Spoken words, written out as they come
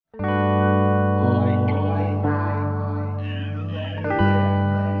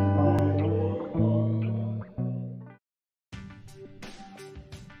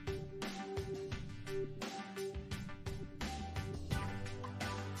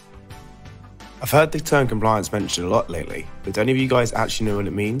I've heard the term compliance mentioned a lot lately, but do any of you guys actually know what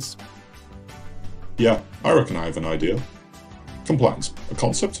it means? Yeah, I reckon I have an idea. Compliance, a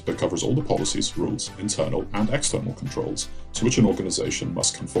concept that covers all the policies, rules, internal and external controls to which an organisation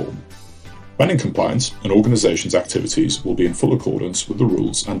must conform. When in compliance, an organisation's activities will be in full accordance with the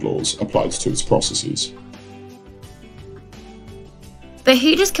rules and laws applied to its processes. But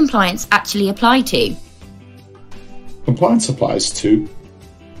who does compliance actually apply to? Compliance applies to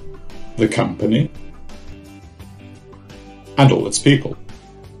the company and all its people,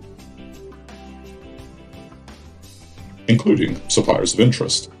 including suppliers of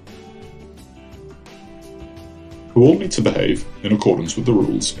interest, who all need to behave in accordance with the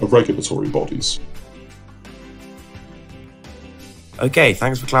rules of regulatory bodies. Okay,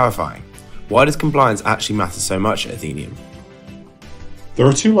 thanks for clarifying. Why does compliance actually matter so much at Athenium? There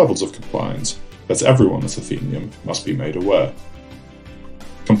are two levels of compliance that everyone at Athenium must be made aware.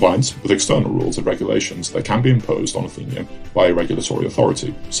 Compliance with external rules and regulations that can be imposed on Athenium by a regulatory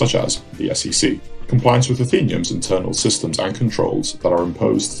authority, such as the SEC. Compliance with Athenium's internal systems and controls that are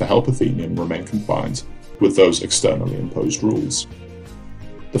imposed to help Athenium remain compliant with those externally imposed rules.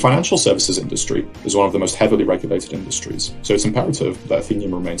 The financial services industry is one of the most heavily regulated industries, so it's imperative that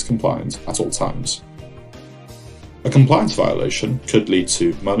Athenium remains compliant at all times. A compliance violation could lead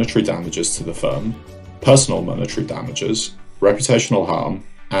to monetary damages to the firm, personal monetary damages, reputational harm,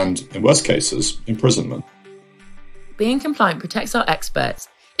 and, in worst cases, imprisonment. Being compliant protects our experts,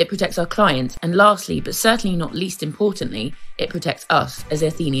 it protects our clients, and lastly, but certainly not least importantly, it protects us as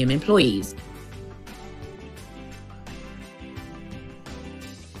Athenium employees.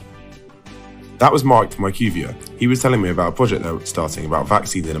 That was Mark from IQVIA. He was telling me about a project they're starting about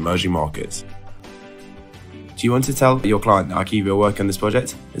vaccines in emerging markets. Do you want to tell your client that IQVIA are working on this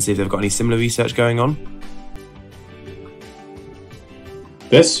project and see if they've got any similar research going on?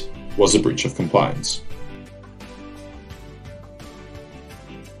 This was a breach of compliance.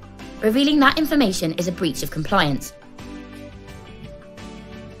 Revealing that information is a breach of compliance.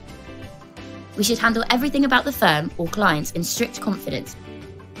 We should handle everything about the firm or clients in strict confidence.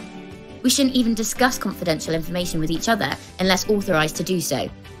 We shouldn't even discuss confidential information with each other unless authorised to do so.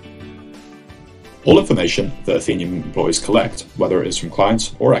 All information that Athenium employees collect, whether it is from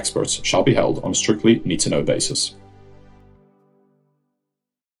clients or experts, shall be held on a strictly need-to-know basis.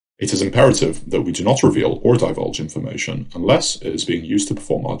 It is imperative that we do not reveal or divulge information unless it is being used to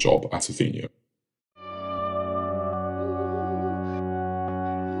perform our job at Athenium.